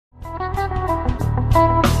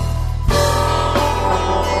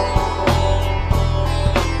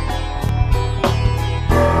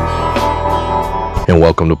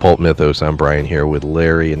Welcome to Pulp Mythos. I'm Brian here with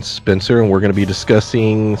Larry and Spencer, and we're going to be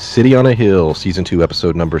discussing City on a Hill, Season 2,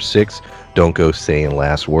 Episode number 6, Don't Go Saying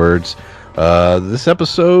Last Words. This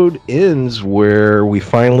episode ends where we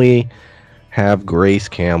finally have Grace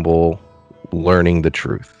Campbell learning the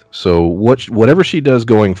truth. So whatever she does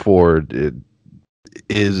going forward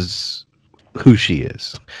is who she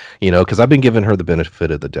is, because I've been giving her the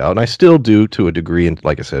benefit of the doubt, and I still do to a degree, and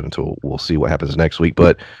like I said, until we'll see what happens next week.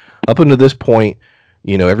 But up until this point,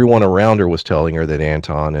 everyone around her was telling her that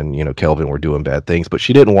Anton and, Kelvin were doing bad things, but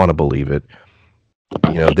she didn't want to believe it.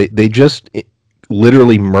 They just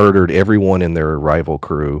literally murdered everyone in their rival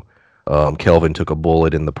crew. Kelvin took a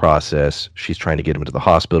bullet in the process. She's trying to get him to the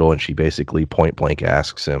hospital, and she basically point blank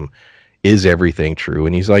asks him, is everything true?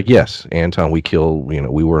 And he's like, yes, Anton, we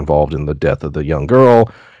were involved in the death of the young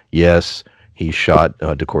girl. Yes, he shot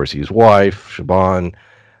DeCourcy's wife, Shaban.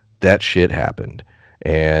 That shit happened.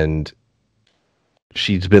 And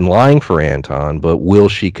she's been lying for Anton, but will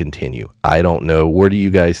she continue? I don't know. Where do you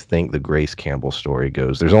guys think the Grace Campbell story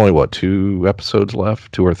goes? There's only, 2 episodes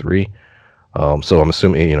left? 2 or 3? So I'm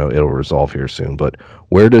assuming, it'll resolve here soon. But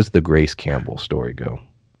where does the Grace Campbell story go?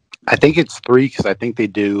 I think it's 3 because I think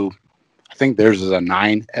theirs is a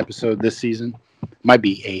 9 episode this season. Might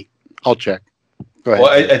be 8. I'll check. Go ahead.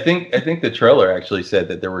 Well, I think the trailer actually said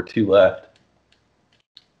that there were 2 left.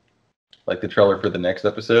 Like the trailer for the next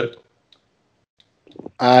episode.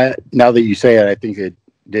 Now that you say it, I think it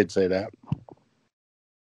did say that.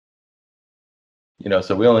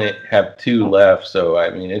 So we only have 2 left. So, I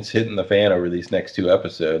mean, it's hitting the fan over these next 2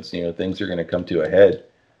 episodes. Things are going to come to a head.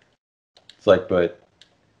 It's like, but,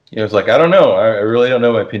 it's like, I don't know. I really don't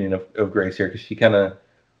know my opinion of Grace here, because she kind of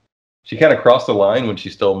crossed the line when she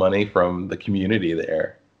stole money from the community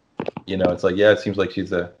there. It's like, yeah, it seems like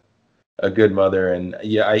she's a good mother. And,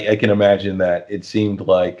 yeah, I can imagine that it seemed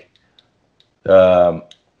like,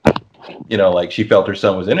 like she felt her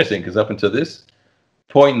son was innocent, because up until this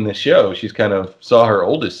point in the show, she's kind of saw her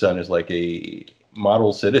oldest son as like a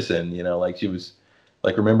model citizen, like she was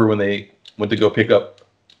like, remember when they went to go pick up,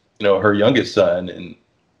 her youngest son, and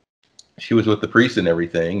she was with the priest and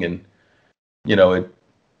everything, and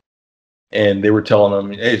and they were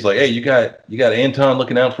telling him, hey, it's like, hey, you got Anton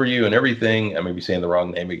looking out for you and everything. I may be saying the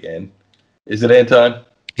wrong name again. Is it Anton?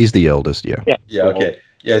 He's the eldest, yeah. Yeah, okay.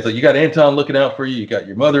 Yeah, it's like, you got Anton looking out for you, you got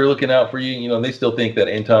your mother looking out for you, and they still think that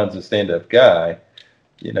Anton's a stand-up guy,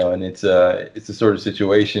 and it's the sort of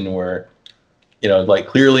situation where, like,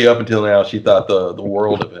 clearly up until now she thought the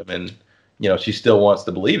world of him, and she still wants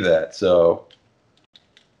to believe that. So,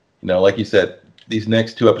 like you said, these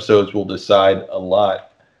next 2 episodes will decide a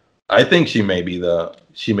lot. I think she may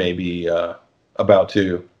be about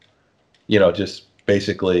to, just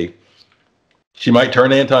basically, she might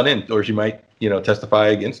turn Anton in, or she might, testify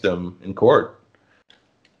against him in court.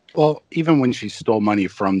 Well, even when she stole money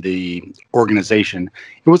from the organization,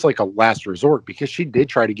 it was like a last resort, because she did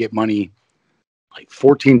try to get money like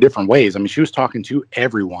 14 different ways. I mean, she was talking to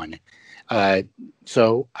everyone.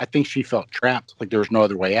 So I think she felt trapped, like there was no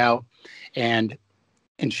other way out. And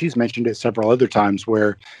she's mentioned it several other times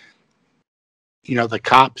where, the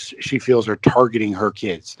cops, she feels, are targeting her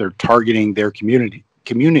kids. They're targeting their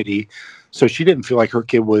community. So she didn't feel like her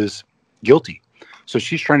kid was guilty. So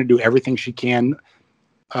she's trying to do everything she can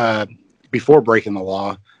before breaking the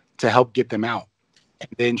law to help get them out. And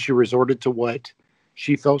then she resorted to what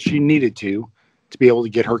she felt she needed to be able to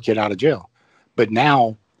get her kid out of jail. But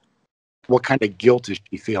now, what kind of guilt is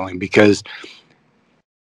she feeling? Because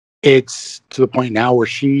it's to the point now where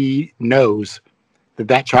she knows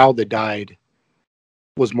that child that died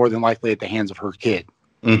was more than likely at the hands of her kid.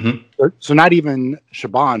 Mm-hmm. So not even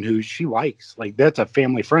Shaban, who she likes, like that's a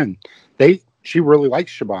family friend. She really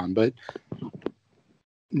likes Shaban, but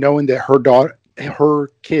knowing that her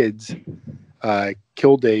kids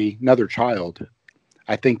killed another child,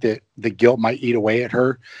 I think that the guilt might eat away at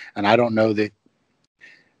her. And I don't know that.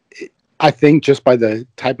 I think just by the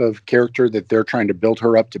type of character that they're trying to build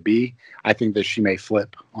her up to be, I think that she may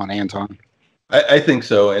flip on Anton. I think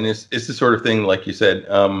so, and it's the sort of thing, like you said.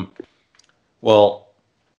 Well,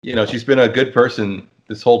 she's been a good person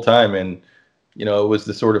this whole time, and it was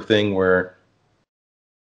the sort of thing where,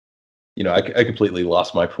 I completely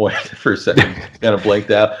lost my point for a second, kind of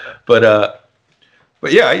blanked out. But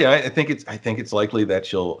yeah, I think it's likely that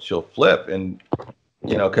she'll flip, and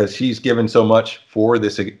because she's given so much for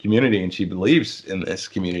this community, and she believes in this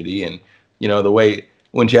community, and the way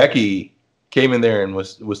when Jackie came in there and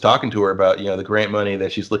was talking to her about the grant money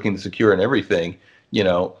that she's looking to secure and everything,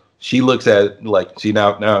 she looks at it like, see,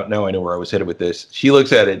 now I know where I was headed with this. She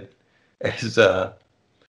looks at it as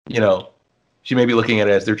she may be looking at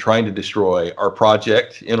it as they're trying to destroy our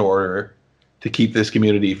project in order to keep this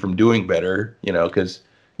community from doing better, because,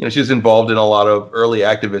 she was involved in a lot of early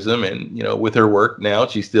activism, and, with her work now,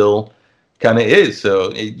 she still kind of is.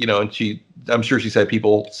 So, and I'm sure she's had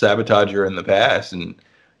people sabotage her in the past, and,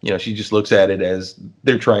 she just looks at it as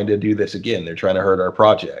they're trying to do this again. They're trying to hurt our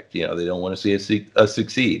project. They don't want to see us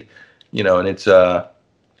succeed, and it's,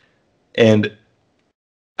 and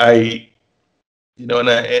I, and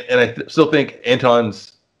I still think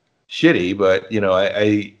Anton's shitty, but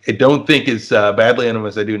I don't think as badly on him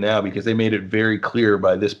as I do now, because they made it very clear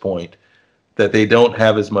by this point that they don't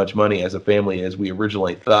have as much money as a family as we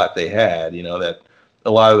originally thought they had. That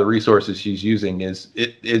a lot of the resources she's using is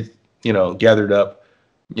gathered up,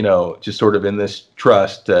 just sort of in this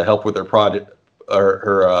trust to help with her project or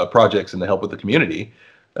her projects and to help with the community.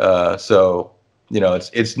 So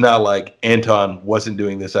it's not like Anton wasn't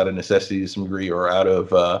doing this out of necessity to some degree, or out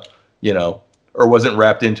of or wasn't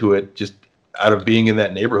wrapped into it just out of being in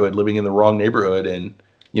that neighborhood, living in the wrong neighborhood, and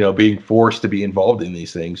being forced to be involved in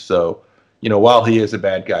these things. So while he is a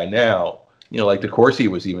bad guy now, like DeCourcy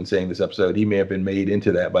was even saying this episode, he may have been made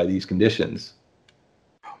into that by these conditions.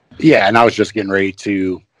 Yeah, and I was just getting ready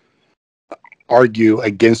to argue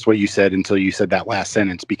against what you said until you said that last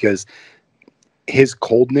sentence, because his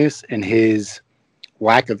coldness and his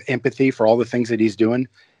lack of empathy for all the things that he's doing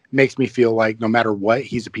makes me feel like no matter what,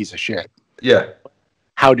 he's a piece of shit. Yeah.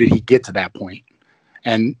 How did he get to that point?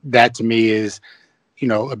 And that to me is,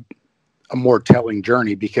 a more telling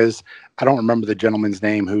journey, because I don't remember the gentleman's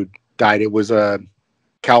name who died. It was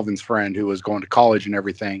Calvin's friend who was going to college and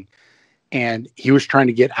everything. And he was trying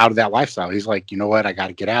to get out of that lifestyle. He's like, you know what? I got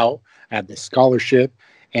to get out. I have this scholarship.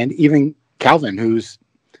 And even Calvin,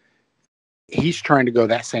 he's trying to go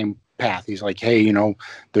that same path. He's like, hey,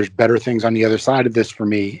 there's better things on the other side of this for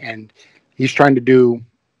me. And he's trying to do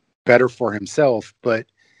better for himself. But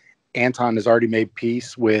Anton has already made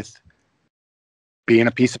peace with being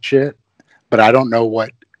a piece of shit. But I don't know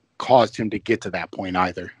what caused him to get to that point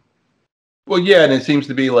either. Well, yeah. And it seems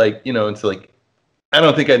to be like, it's like, I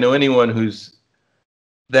don't think I know anyone who's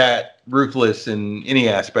that ruthless in any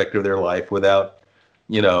aspect of their life without,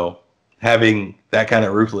 having that kind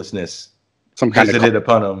of ruthlessness visited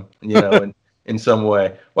upon them, in some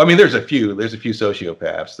way. Well, I mean, there's a few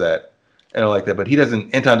sociopaths that like that, but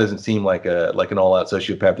Anton doesn't seem like an all-out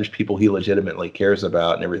sociopath. There's people he legitimately cares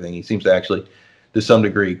about and everything. He seems to actually, to some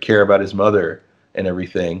degree, care about his mother and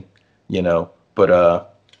everything,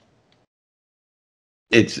 but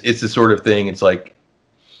it's the sort of thing. It's like,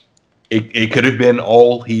 it could have been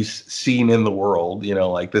all he's seen in the world,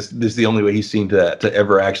 like this is the only way he's seen to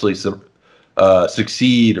ever actually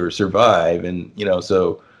succeed or survive. And,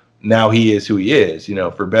 so now he is who he is,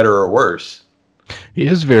 for better or worse. He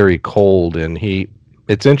is very cold, and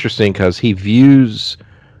it's interesting because he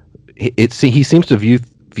seems to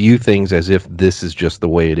view things as if this is just the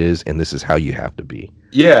way it is and this is how you have to be.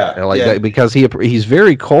 Yeah. And that, because he's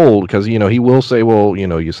very cold, because, he will say, well,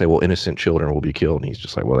 you say, well, innocent children will be killed. And he's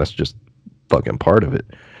just like, well, that's just fucking part of it.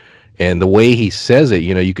 And the way he says it,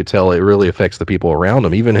 you could tell it really affects the people around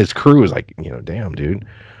him. Even his crew is like, damn, dude.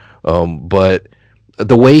 But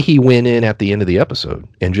the way he went in at the end of the episode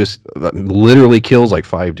and just literally kills like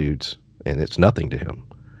 5 dudes, and it's nothing to him.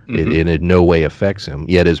 Mm-hmm. It in no way affects him.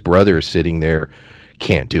 Yet his brother is sitting there,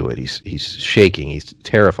 can't do it. He's shaking. He's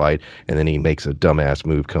terrified. And then he makes a dumbass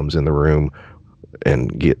move, comes in the room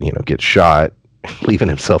and gets shot, leaving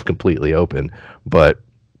himself completely open. But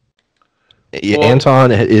Anton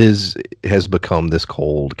has become this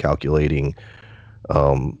cold, calculating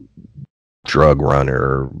drug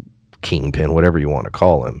runner, kingpin, whatever you want to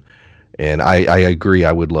call him. And I agree.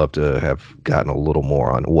 I would love to have gotten a little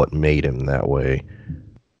more on what made him that way.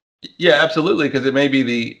 Yeah, absolutely, because it may be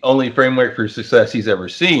the only framework for success he's ever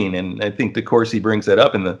seen. And I think DeCourcy brings that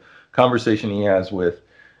up in the conversation he has with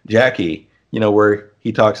Jackie, where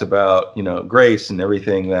he talks about, grace and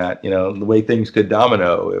everything, that, the way things could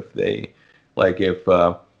domino if they, if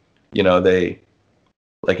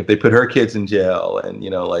they put her kids in jail and,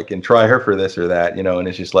 and try her for this or that, and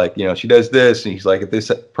it's just like, she does this, and he's like, if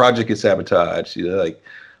this project is sabotaged,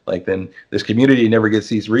 then this community never gets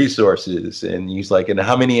these resources. And he's like, and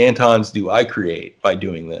how many Antons do I create by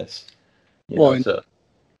doing this? So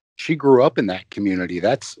she grew up in that community.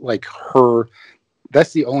 That's like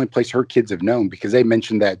that's the only place her kids have known, because they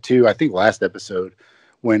mentioned that too, I think last episode,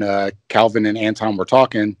 when Calvin and Anton were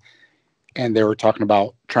talking, and they were talking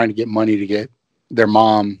about trying to get money to get their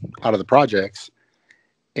mom out of the projects.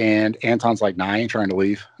 And Anton's like, nah, I ain't trying to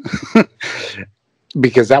leave.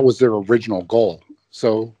 Because that was their original goal.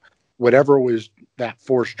 So whatever was that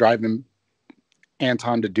force driving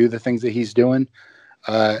Anton to do the things that he's doing.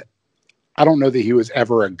 I don't know that he was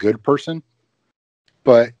ever a good person,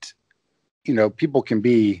 but people can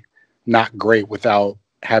be not great without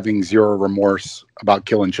having zero remorse about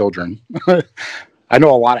killing children. I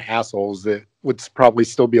know a lot of assholes that would probably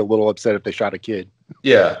still be a little upset if they shot a kid.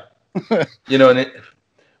 Yeah. But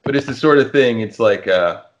it's the sort of thing, it's like,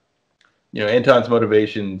 Anton's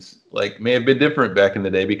motivations may have been different back in the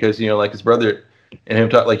day because, like his brother and him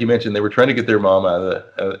talk, like you mentioned, they were trying to get their mom out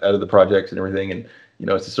of the projects and everything. And,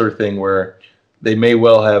 it's the sort of thing where they may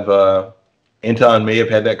well have, Anton may have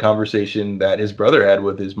had that conversation that his brother had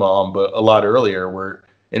with his mom, but a lot earlier,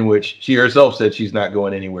 in which she herself said she's not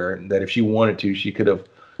going anywhere, and that if she wanted to, she could have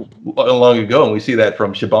long ago. And we see that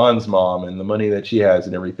from Shaban's mom and the money that she has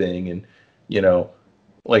and everything. And,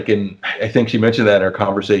 I think she mentioned that in her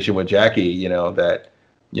conversation with Jackie, that,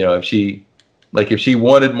 if she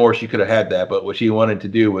wanted more, she could have had that. But what she wanted to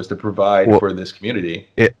do was to provide for this community.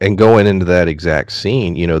 And going into that exact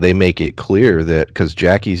scene, they make it clear that because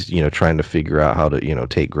Jackie's, trying to figure out how to,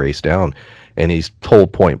 take Grace down. And he's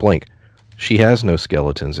told point blank, she has no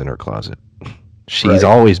skeletons in her closet. She's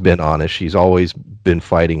always been honest. She's always been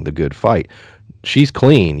fighting the good fight. She's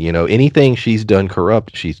clean. Anything she's done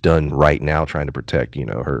corrupt, she's done right now trying to protect,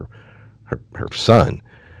 her son.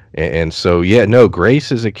 And so,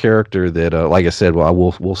 Grace is a character that, like I said,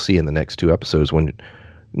 we'll see in the next 2 episodes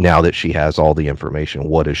now that she has all the information,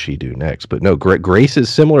 what does she do next? But no, Grace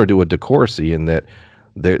is similar to a DeCourcy in that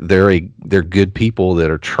they're good people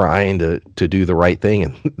that are trying to do the right thing,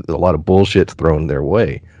 and a lot of bullshit's thrown their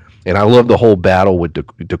way. And I love the whole battle with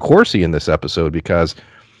DeCourcy in this episode because,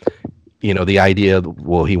 the idea,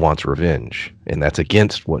 he wants revenge, and that's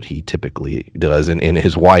against what he typically does. And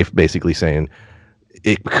his wife basically saying,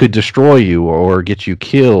 it could destroy you or get you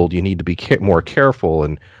killed. You need to be more careful.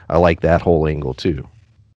 And I like that whole angle too.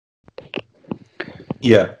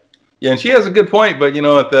 Yeah. Yeah. And she has a good point, but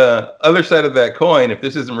at the other side of that coin, if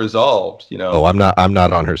this isn't resolved, Oh, I'm not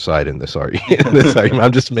on her side in this argument.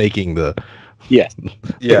 I'm just making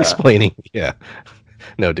explaining. Yeah.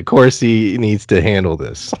 No, DeCourcy needs to handle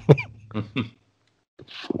this.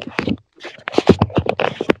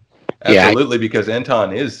 Absolutely, because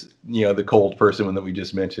Anton is, the cold person that we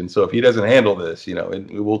just mentioned. So if he doesn't handle this, we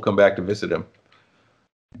will come back to visit him.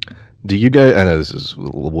 Do you guys? I know this is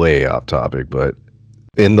way off topic, but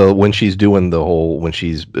when she's doing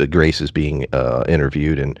Grace is being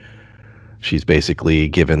interviewed and she's basically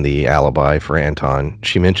given the alibi for Anton,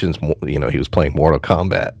 she mentions he was playing Mortal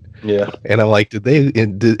Kombat. Yeah. And I'm like,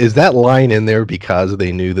 is that line in there because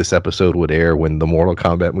they knew this episode would air when the Mortal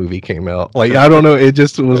Kombat movie came out? Like, I don't know. It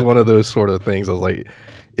just was one of those sort of things. I was like,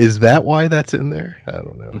 is that why that's in there? I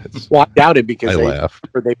don't know. Well, I doubt it because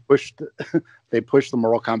they pushed the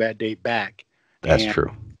Mortal Kombat date back. That's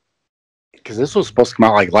true. Because this was supposed to come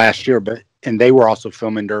out last year, and they were also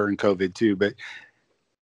filming during COVID too. But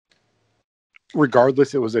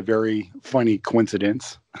regardless, it was a very funny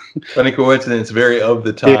coincidence. Very of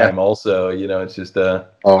the time. Yeah. Also, it's just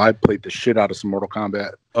I played the shit out of some Mortal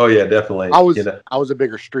Kombat. Oh yeah, definitely. I was a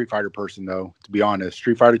bigger Street Fighter person though, to be honest.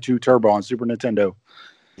 Street Fighter 2 Turbo on Super Nintendo.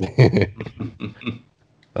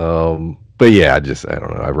 But yeah, I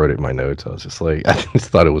don't know. I wrote it in my notes. I was just like, I just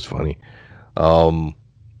thought it was funny.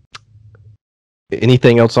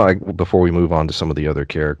 Anything else before we move on to some of the other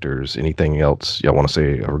characters? Anything else y'all want to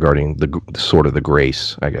say regarding the sort of the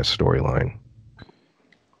Grace, I guess, storyline?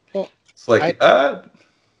 Well, it's like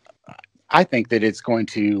I think that it's going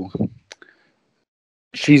to.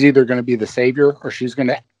 She's either going to be the savior or she's going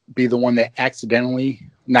to be the one that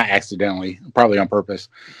not accidentally, probably on purpose,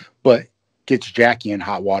 but gets Jackie in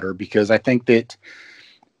hot water, because I think that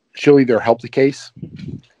she'll either help the case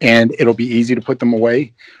and it'll be easy to put them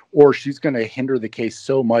away, or she's going to hinder the case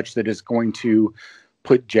so much that it's going to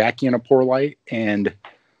put Jackie in a poor light and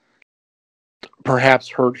perhaps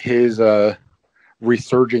hurt his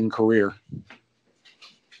resurging career.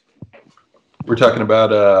 We're talking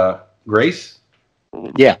about Grace?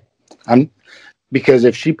 Yeah. Because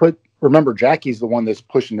if she remember, Jackie's the one that's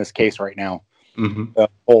pushing this case right now. Mm-hmm. The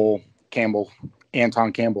whole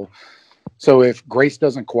Anton Campbell. So if Grace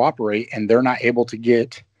doesn't cooperate and they're not able to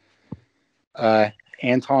get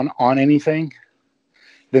Anton on anything,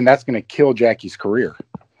 then that's going to kill Jackie's career.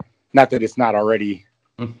 Not that it's not already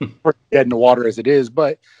dead in the water as it is,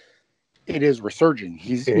 but it is resurging.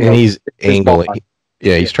 He's angling.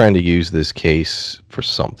 Yeah, he's trying to use this case for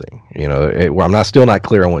something. I'm still not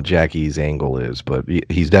clear on what Jackie's angle is, but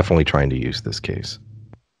he's definitely trying to use this case.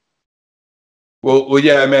 Well,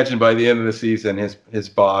 yeah. I imagine by the end of the season, his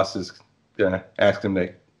boss is gonna ask him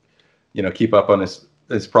to, keep up on his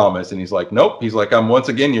his promise, and he's like, nope. He's like, I'm once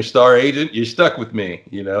again your star agent. You're stuck with me.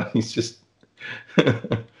 He's just.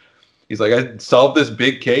 He's like, I solved this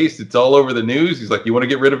big case. It's all over the news. He's like, you want to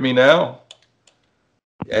get rid of me now?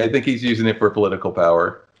 I think he's using it for political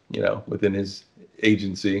power, within his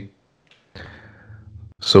agency.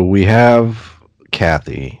 So we have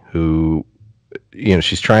Kathy, who,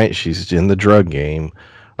 she's in the drug game.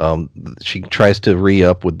 She tries to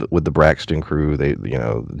re-up with the Braxton crew. They,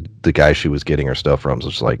 the guy she was getting her stuff from is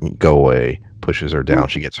just like, go away, pushes her down.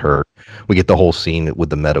 She gets hurt. We get the whole scene with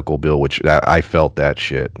the medical bill, which I felt that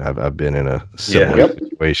shit. I've been in a similar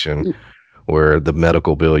situation where the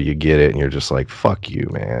medical bill, you get it and you're just like, fuck you,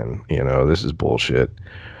 man. This is bullshit.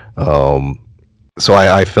 So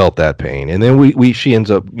I felt that pain. And then she ends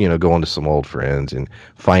up, going to some old friends and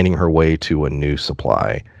finding her way to a new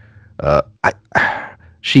supply.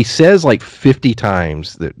 She says like 50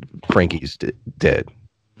 times that Frankie's dead.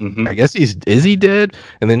 Mm-hmm. I guess is he dead?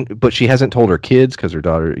 But she hasn't told her kids because her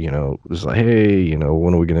daughter, was like, hey,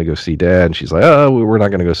 when are we going to go see dad? And she's like, oh, we're not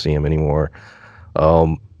going to go see him anymore.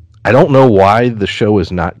 I don't know why the show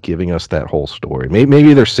is not giving us that whole story.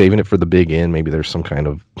 Maybe they're saving it for the big end. Maybe there's some kind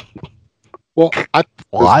of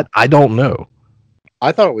plot. I don't know.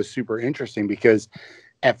 I thought it was super interesting because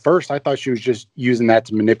at first I thought she was just using that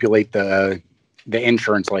to manipulate the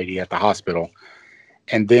insurance lady at the hospital.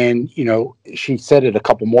 And then, she said it a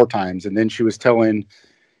couple more times. And then she was telling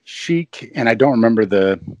Sheik, and I don't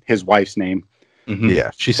remember his wife's name. Mm-hmm.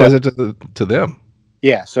 Yeah, she says it to them.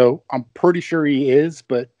 Yeah, so I'm pretty sure he is,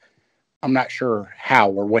 but I'm not sure how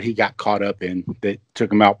or what he got caught up in that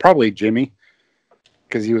took him out. Probably Jimmy,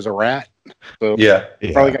 because he was a rat. So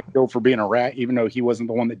probably got killed for being a rat, even though he wasn't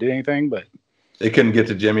the one that did anything. But they couldn't get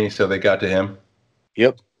to Jimmy, so they got to him.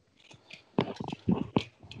 Yep.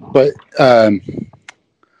 But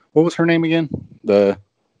what was her name again?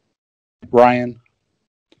 Ryan.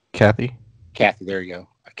 Kathy. There you go.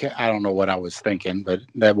 I don't know what I was thinking, but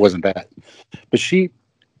that wasn't that. But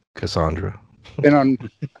Cassandra. Been on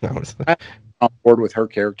board with her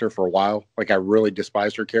character for a while. Like I really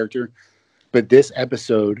despised her character. But this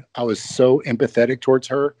episode, I was so empathetic towards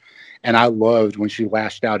her, and I loved when she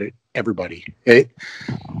lashed out at everybody.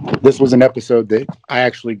 This was an episode that I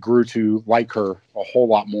actually grew to like her a whole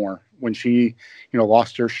lot more. When she,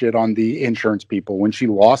 lost her shit on the insurance people, when she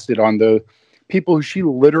lost it on the people who she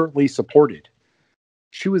literally supported.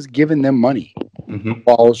 She was giving them money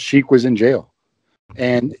while Sheik was in jail,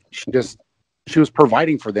 and she was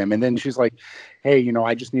providing for them. And then she's like, hey,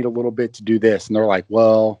 I just need a little bit to do this. And they're like,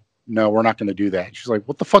 well, no, we're not going to do that. She's like,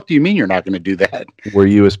 what the fuck do you mean you're not going to do that? Were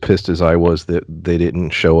you as pissed as I was that they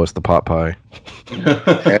didn't show us the pot pie?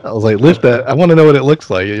 I was like, lift that. I want to know what it looks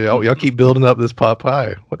like. Y'all keep building up this pot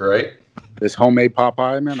pie. Right. This homemade pot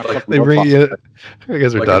pie, man. They bring you. I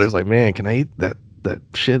guess her daughter's like, man, can I eat that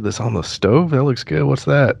shit that's on the stove? That looks good. What's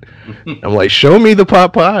that? I'm like, show me the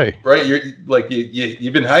pot pie. Right. You're like,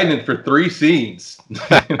 you've been hiding it for 3 scenes.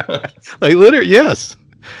 Like literally, yes.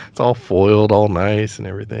 It's all foiled, all nice and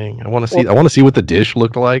everything. I want to see what the dish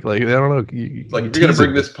looked like. Like I don't know. If you're gonna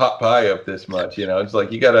bring this pot pie up this much, it's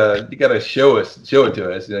like you gotta show it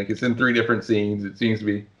to us. It's in 3 different scenes. It seems to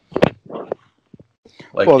be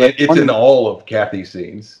like it's in all of Kathy's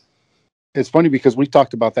scenes. It's funny because we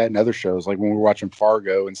talked about that in other shows, like when we were watching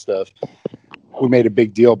Fargo and stuff. We made a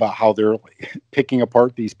big deal about how they're picking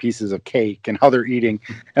apart these pieces of cake and how they're eating,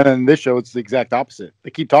 and then in this show it's the exact opposite.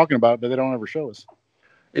 They keep talking about it, but they don't ever show us.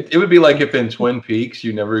 It would be like if in Twin Peaks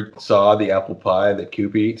you never saw the apple pie that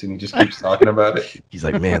Coop eats, and he just keeps talking about it. He's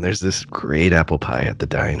like, man, there's this great apple pie at the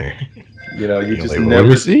diner. You just like,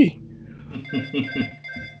 never see.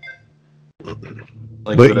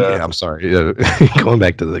 I'm sorry. Going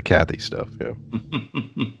back to the Kathy stuff. Yeah.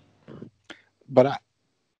 But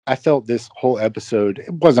I felt this whole episode,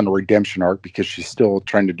 it wasn't a redemption arc because she's still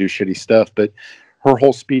trying to do shitty stuff, but her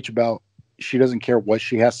whole speech about she doesn't care what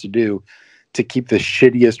she has to do to keep the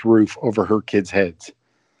shittiest roof over her kids' heads.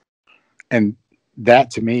 And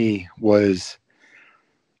that to me was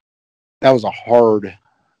a hard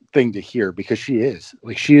thing to hear because they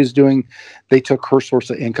took her source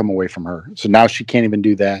of income away from her. So now she can't even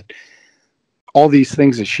do that. All these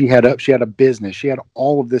things that she had she had a business, she had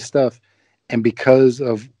all of this stuff. And because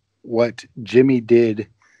of what Jimmy did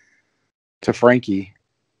to Frankie,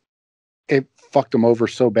 it fucked him over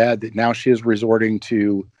so bad that now she is resorting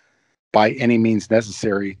to, by any means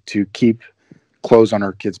necessary, to keep clothes on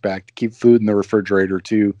her kids' back, to keep food in the refrigerator,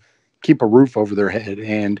 to keep a roof over their head.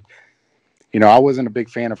 And, I wasn't a big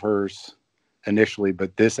fan of hers initially,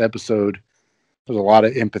 but this episode, there's a lot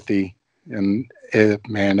of empathy, and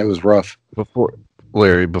it was rough.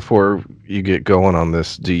 Before you get going on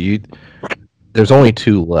this, there's only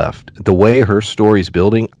 2 left. The way her story's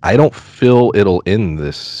building, I don't feel it'll end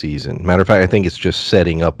this season. Matter of fact, I think it's just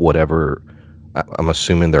setting up whatever. I'm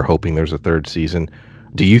assuming they're hoping there's a 3rd season.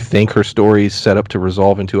 Do you think her story's set up to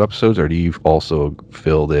resolve in 2 episodes, or do you also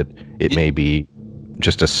feel that it may be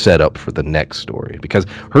just a setup for the next story? Because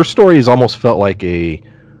her story has almost felt like a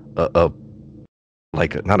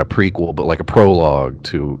like not a prequel, but like a prologue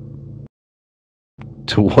to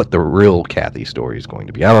what the real Kathy story is going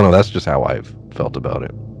to be. I don't know. That's just how I've felt about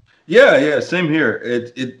it. Yeah, same here.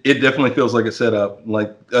 It definitely feels like a setup,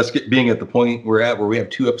 like us being at the point we're at where we have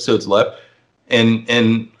 2 episodes left.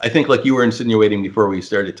 And I think, like you were insinuating before we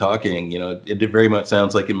started talking, it very much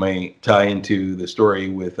sounds like it might tie into the story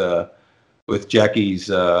with Jackie's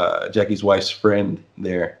wife's friend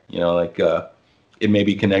there. It may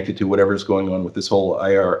be connected to whatever's going on with this whole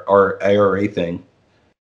IRA thing.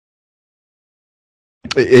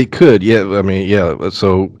 It could, yeah. I mean, yeah.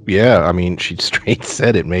 So, yeah. I mean, she straight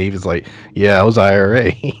said it. Maeve is like, "Yeah, I was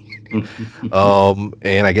IRA."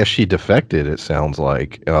 And I guess she defected. It sounds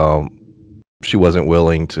like she wasn't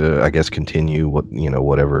willing to, I guess, continue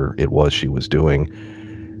whatever it was she was doing.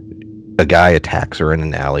 A guy attacks her in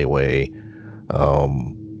an alleyway,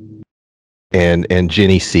 and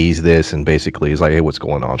Ginny sees this and basically is like, "Hey, what's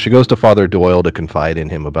going on?" She goes to Father Doyle to confide in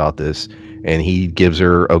him about this, and he gives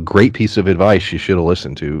her a great piece of advice she should have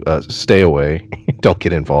listened to. Stay away. Don't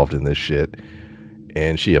get involved in this shit.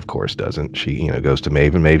 And she, of course, doesn't. She, goes to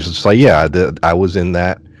Maeve, and Maeve's just like, "Yeah, I was in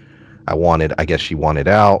that. I guess she wanted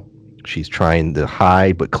out. She's trying to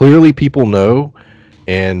hide, but clearly people know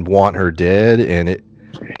and want her dead, and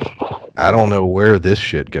I don't know where this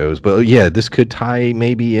shit goes, but yeah, this could tie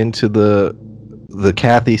maybe into the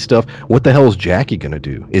Kathy stuff. What the hell is Jackie gonna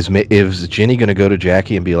do? Is Jenny gonna go to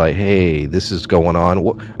Jackie and be like, "Hey, this is going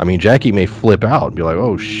on"? I mean, Jackie may flip out and be like,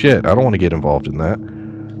 "Oh shit, I don't want to get involved in that."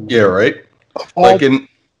 Yeah, right.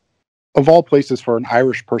 Of all places for an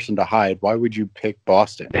Irish person to hide, why would you pick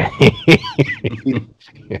Boston?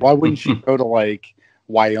 Why wouldn't you go to like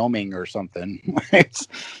Wyoming or something?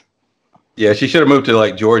 Yeah, she should have moved to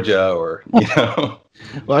like Georgia or.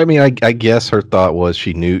 Well, I mean, I guess her thought was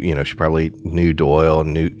she knew, she probably knew Doyle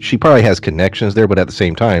and she probably has connections there, but at the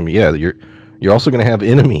same time, yeah, you're also going to have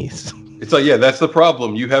enemies. It's like, yeah, that's the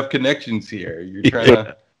problem. You have connections here. You're trying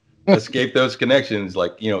to escape those connections.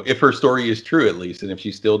 Like, if her story is true, at least, and if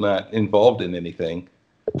she's still not involved in anything,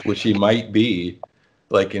 which she might be,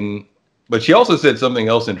 but she also said something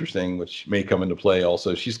else interesting, which may come into play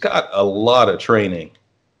also. She's got a lot of training.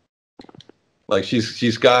 Like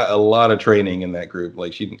she's got a lot of training in that group.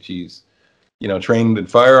 Like she's trained in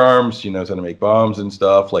firearms. She knows how to make bombs and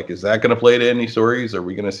stuff. Like, is that going to play to any stories? Are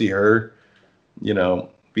we going to see her,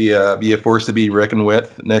 be a force to be reckoned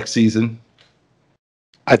with next season?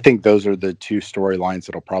 I think those are the 2 storylines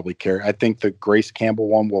that'll probably carry. I think the Grace Campbell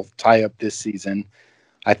one will tie up this season.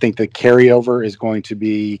 I think the carryover is going to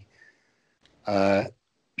be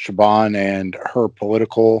Siobhan and her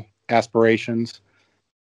political aspirations.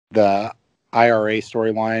 The IRA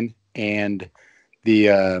storyline and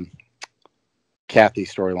the Kathy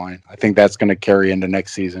storyline. I think that's going to carry into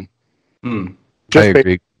next season. I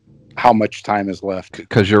agree. How much time is left?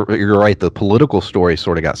 Because you're right. The political story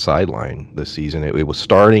sort of got sidelined this season. It was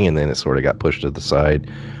starting, and then it sort of got pushed to the side.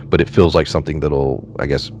 But it feels like something that'll, I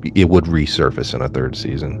guess, it would resurface in a 3rd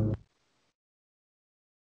season.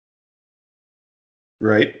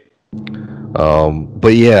 Right.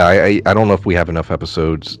 But yeah, I don't know if we have enough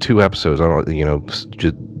episodes. 2 episodes. I don't.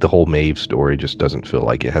 Just the whole Maeve story just doesn't feel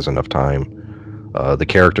like it has enough time. The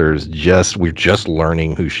characters we're just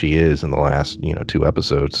learning who she is in the last 2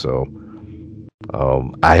 episodes. So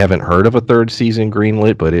I haven't heard of a 3rd season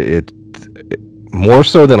greenlit, but it more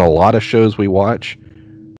so than a lot of shows we watch,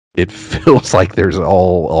 it feels like there's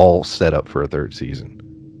all set up for a 3rd season.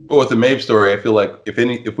 Well, with the Maeve story, I feel like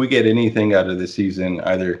if we get anything out of this season,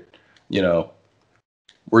 either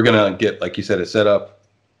we're gonna get, like you said, a setup,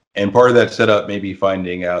 and part of that setup may be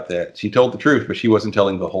finding out that she told the truth, but she wasn't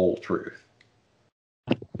telling the whole truth.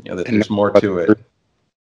 That there's more to it.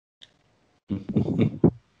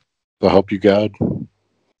 So help you God.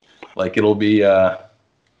 Like it'll be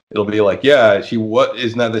like, yeah,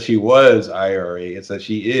 it's not that she was IRA, it's that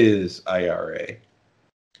she is IRA.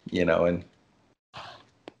 And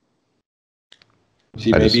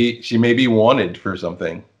she may be wanted for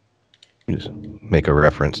something. Just make a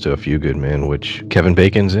reference to A Few Good Men, which Kevin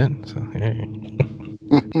Bacon's in. So, hey.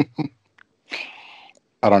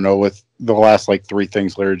 I don't know. With the last 3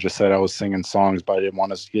 things Larry just said, I was singing songs, but I didn't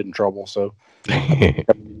want us to get in trouble, so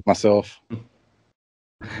myself.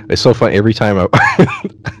 It's so fun every time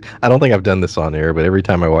I don't think I've done this on air, but every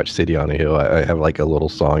time I watch City on a Hill, I have like a little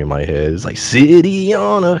song in my head. It's like City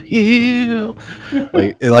on a Hill.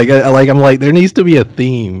 I'm like there needs to be a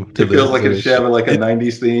theme to It feels like this. it should have like a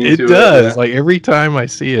 '90s theme It to it. does. Yeah. Like every time I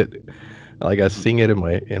see it, like I sing it in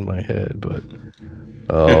my head. But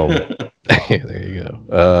there you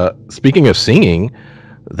go. Speaking of singing,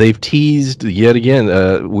 they've teased yet again.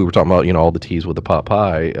 We were talking about all the tease with the pot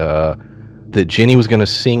pie. That Jenny was going to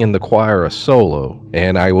sing in the choir a solo,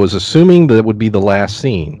 and I was assuming that would be the last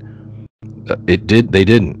scene. It did. They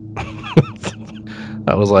didn't.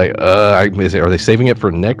 I was like, are they saving it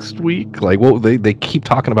for next week? Like, well, they keep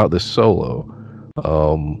talking about this solo.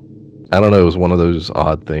 I don't know. It was one of those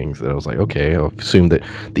odd things that I was like, okay, I'll assume that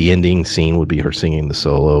the ending scene would be her singing the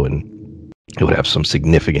solo, and it would have some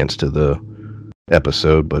significance to the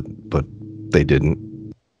episode, but they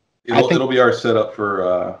didn't. It'll be our setup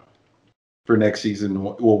for next season.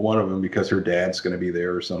 Well, one of them because her dad's going to be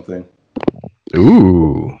there or something.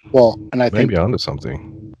 Ooh. Well, and I think maybe onto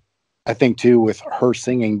something. I think too, with her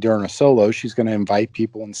singing during a solo, she's going to invite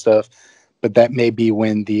people and stuff. But that may be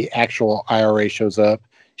when the actual IRA shows up.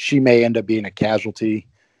 She may end up being a casualty,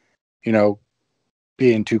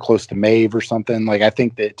 being too close to Maeve or something. Like, I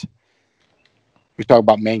think that we talk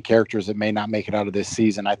about main characters that may not make it out of this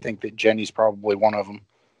season. I think that Jenny's probably one of them.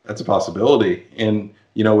 That's a possibility. And,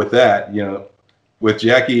 with that, with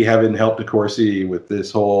Jackie having helped DeCourcy with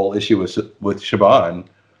this whole issue with Siobhan,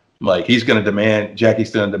 like Jackie's going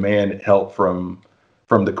to demand help from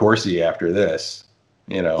DeCourcy after this,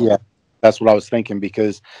 Yeah, that's what I was thinking,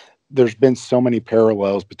 because there's been so many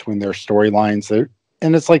parallels between their storylines there,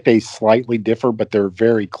 and it's like they slightly differ, but they're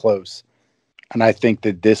very close. And I think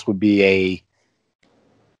that this would be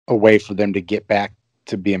a way for them to get back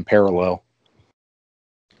to being parallel.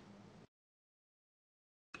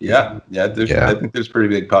 Yeah. I think there's a pretty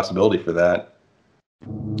big possibility for that.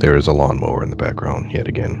 There is a lawnmower in the background yet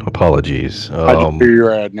again. Apologies. I just hear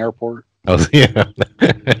you're at an airport. Oh yeah.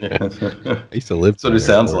 I used to live. That's what it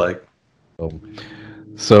sounds like.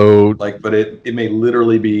 So but it may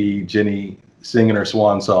literally be Jenny singing her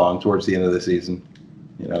swan song towards the end of the season.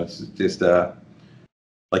 It's just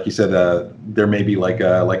like you said, there may be like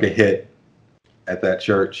a hit at that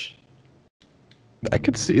church. I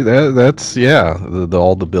could see that. That's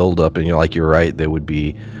all the build up, and like you're right,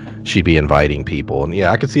 she'd be inviting people, and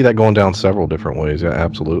I could see that going down several different ways. Yeah,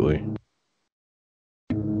 absolutely.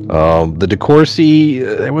 The DeCourcy,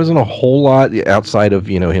 there wasn't a whole lot outside of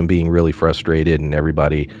him being really frustrated and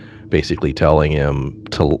everybody basically telling him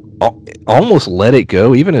to almost let it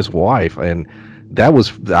go, even his wife, and I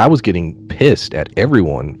was getting pissed at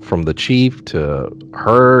everyone from the chief to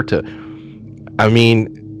her to, I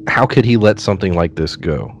mean, how could he let something like this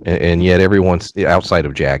go? And yet everyone's outside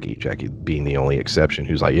of Jackie being the only exception,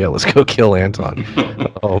 who's like, yeah, let's go kill Anton.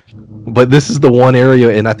 But this is the one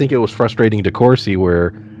area, and I think it was frustrating to Corsi,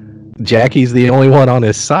 where Jackie's the only one on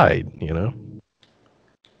his side,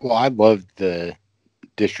 Well, I loved the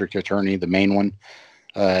district attorney, the main one,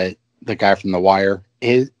 the guy from The Wire.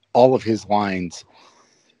 All of his lines,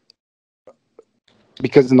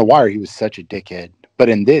 because in The Wire he was such a dickhead, but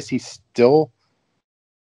in this he's still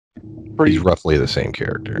he's roughly the same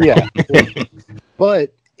character. Yeah.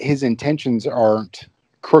 But his intentions aren't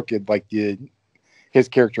crooked like his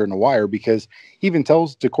character in The Wire, because he even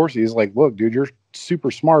tells DeCourcy, he's like, look, dude, you're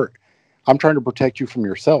super smart. I'm trying to protect you from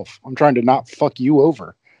yourself. I'm trying to not fuck you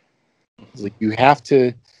over. It's like, you have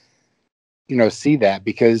to, see that,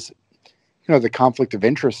 because, the conflict of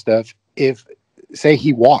interest stuff, if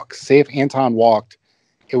Anton walked,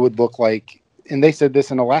 it would look like, and they said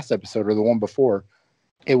this in the last episode or the one before,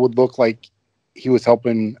 it would look like he was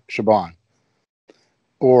helping Siobhan.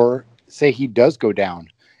 Or say he does go down,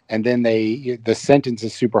 and then the sentence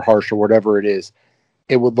is super harsh or whatever it is,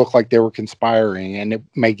 it would look like they were conspiring, and it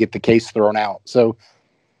may get the case thrown out. So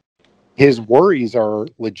his worries are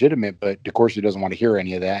legitimate, but DeCourcy doesn't want to hear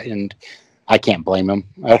any of that, and I can't blame him.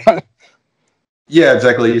 Yeah,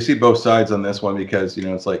 exactly. You see both sides on this one, because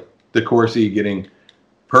it's like DeCourcy getting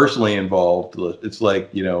personally involved. It's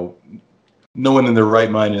like no one in their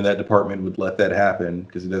right mind in that department would let that happen,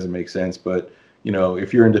 because it doesn't make sense. But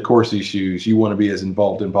if you're in DeCourcy's shoes, you want to be as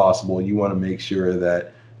involved as possible. You want to make sure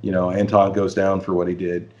that Anton goes down for what he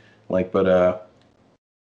did. But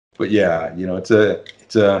yeah,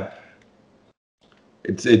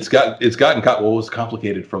 it's gotten was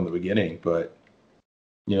complicated from the beginning. But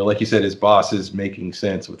like you said, his boss is making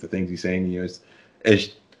sense with the things he's saying.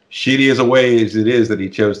 As shitty as a way as it is that he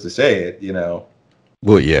chose to say it.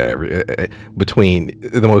 Well, yeah, between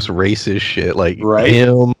the most racist shit, like right?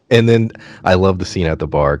 him, and then I love the scene at the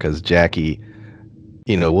bar, because Jackie,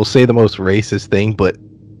 we'll say the most racist thing, but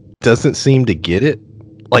doesn't seem to get it.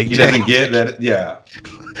 Like He doesn't get that. Yeah.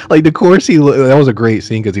 like the course that was a great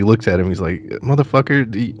scene because he looks at him. He's like, "Motherfucker,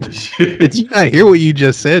 did you not hear what you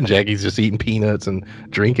just said?" Jackie's just eating peanuts and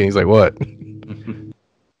drinking. He's like, "What?"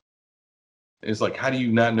 It's like, how do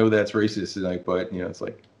you not know that's racist? And like, but it's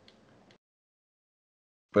like,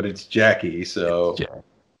 but it's Jackie, so.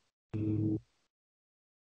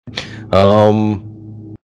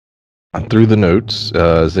 I'm through the notes.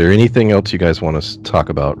 Is there anything else you guys want to talk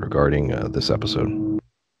about regarding this episode?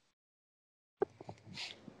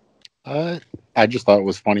 I just thought it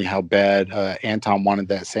was funny how bad Anton wanted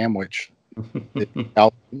that sandwich.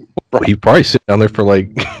 He probably sit down there for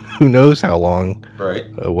like who knows how long, right?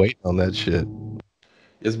 Waiting on that shit.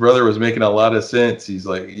 His brother was making a lot of sense. He's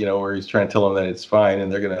like, where he's trying to tell him that it's fine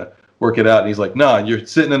and they're gonna work it out. And he's like, "Nah, you're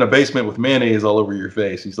sitting in a basement with mayonnaise all over your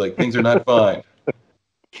face." He's like, "Things are not fine."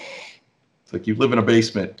 It's like, you live in a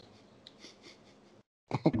basement.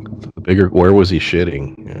 Where was he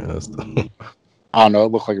shitting? Yeah, I don't know.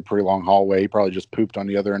 It looked like a pretty long hallway. He probably just pooped on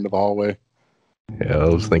the other end of the hallway. Yeah, I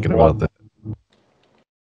was thinking about that.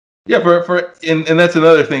 Yeah, and that's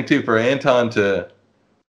another thing too, for Anton to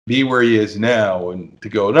be where he is now and to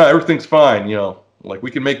go, "No, everything's fine, like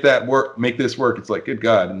we can make this work." It's like, good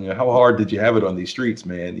God, and how hard did you have it on these streets,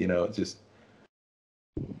 man? It's just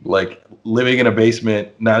like living in a basement,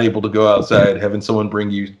 not able to go outside, having someone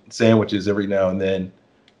bring you sandwiches every now and then,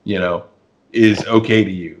 is okay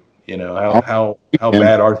to you. How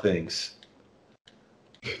bad are things?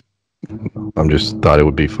 I'm just thought it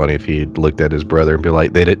would be funny if he looked at his brother and be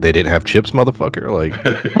like, they didn't have chips, motherfucker. Like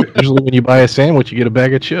usually when you buy a sandwich, you get a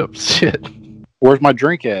bag of chips. Shit. Where's my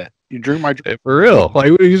drink at? You drink my drink? For real?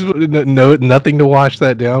 Like nothing to wash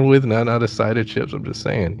that down with. Not a side of chips. I'm just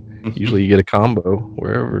saying. Usually you get a combo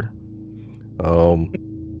wherever. I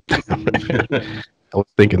was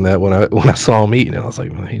thinking that when I saw him eating, I was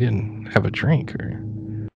like, well, he didn't have a drink or.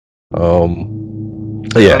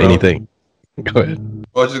 Yeah. Anything. Go ahead.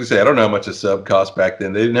 Well, I was just gonna say, I don't know how much a sub cost back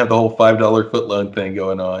then. They didn't have the whole $5 footlong thing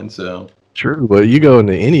going on, so. True, but you go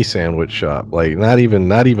into any sandwich shop, like not even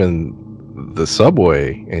the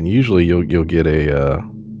Subway, and usually you'll get a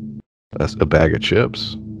bag of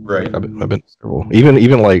chips. Right. I've been several,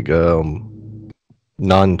 even like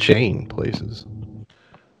non-chain places.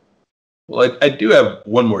 Well, I do have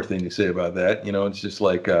one more thing to say about that. It's just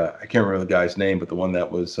like I can't remember the guy's name, but the one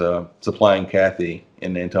that was supplying Kathy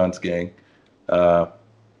in Anton's gang.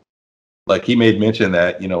 Like he made mention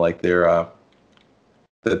that like their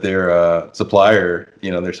supplier,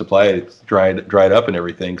 their supply is dried up and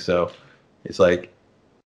everything. So it's like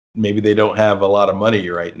maybe they don't have a lot of money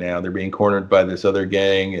right now. They're being cornered by this other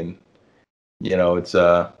gang, and it's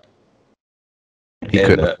he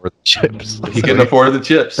couldn't afford the chips. He couldn't afford the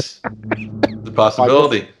chips. The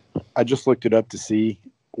possibility. I just looked it up to see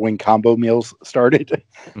when combo meals started,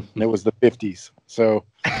 and it was the 50s. So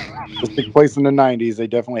this took place in the 90s. They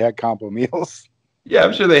definitely had combo meals. Yeah,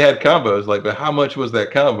 I'm sure they had combos. But how much was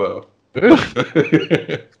that combo? And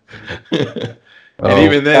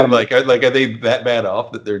even then, are they that bad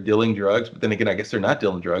off that they're dealing drugs? But then again, I guess they're not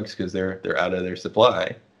dealing drugs because they're out of their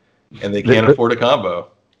supply, and they can't afford a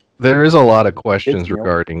combo. There is a lot of questions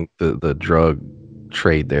regarding the drug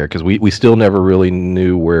trade there because we still never really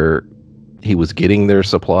knew where he was getting their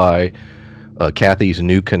supply. Kathy's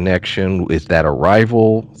new connection, is that a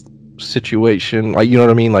rival situation? Like, you know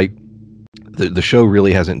what I mean? Like the show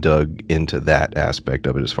really hasn't dug into that aspect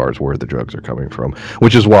of it as far as where the drugs are coming from,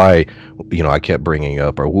 which is why I kept bringing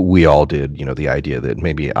up, or we all did, the idea that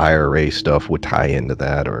maybe IRA stuff would tie into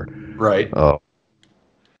that, or right.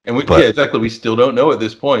 And yeah, exactly. We still don't know at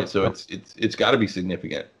this point, so it's got to be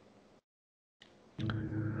significant.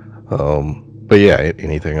 But yeah,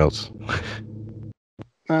 anything else?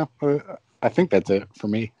 No, I think that's it for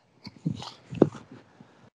me.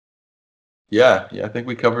 Yeah, I think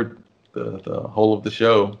we covered the whole of the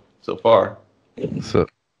show so far. So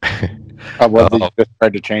I love that you just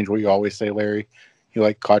tried to change what you always say, Larry.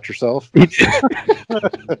 You caught yourself. You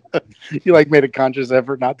made a conscious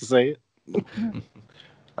effort not to say it.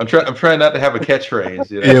 I'm trying not to have a catchphrase.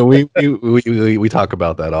 Yeah, we talk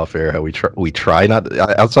about that off air. How we try not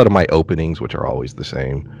outside of my openings, which are always the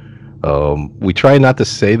same. We try not to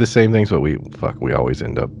say the same things, but we always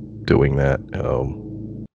end up doing that.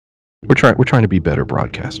 We're trying to be better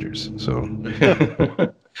broadcasters. So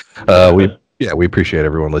we appreciate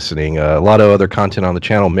everyone listening. A lot of other content on the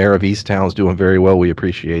channel. Mayor of Easttown's doing very well. We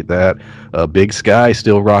appreciate that. Big Sky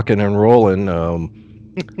still rocking and rolling.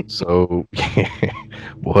 So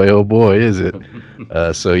boy, oh boy, is it.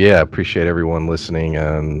 So yeah, appreciate everyone listening.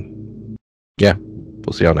 And yeah,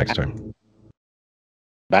 we'll see y'all next time.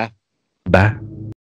 Bye. Bye.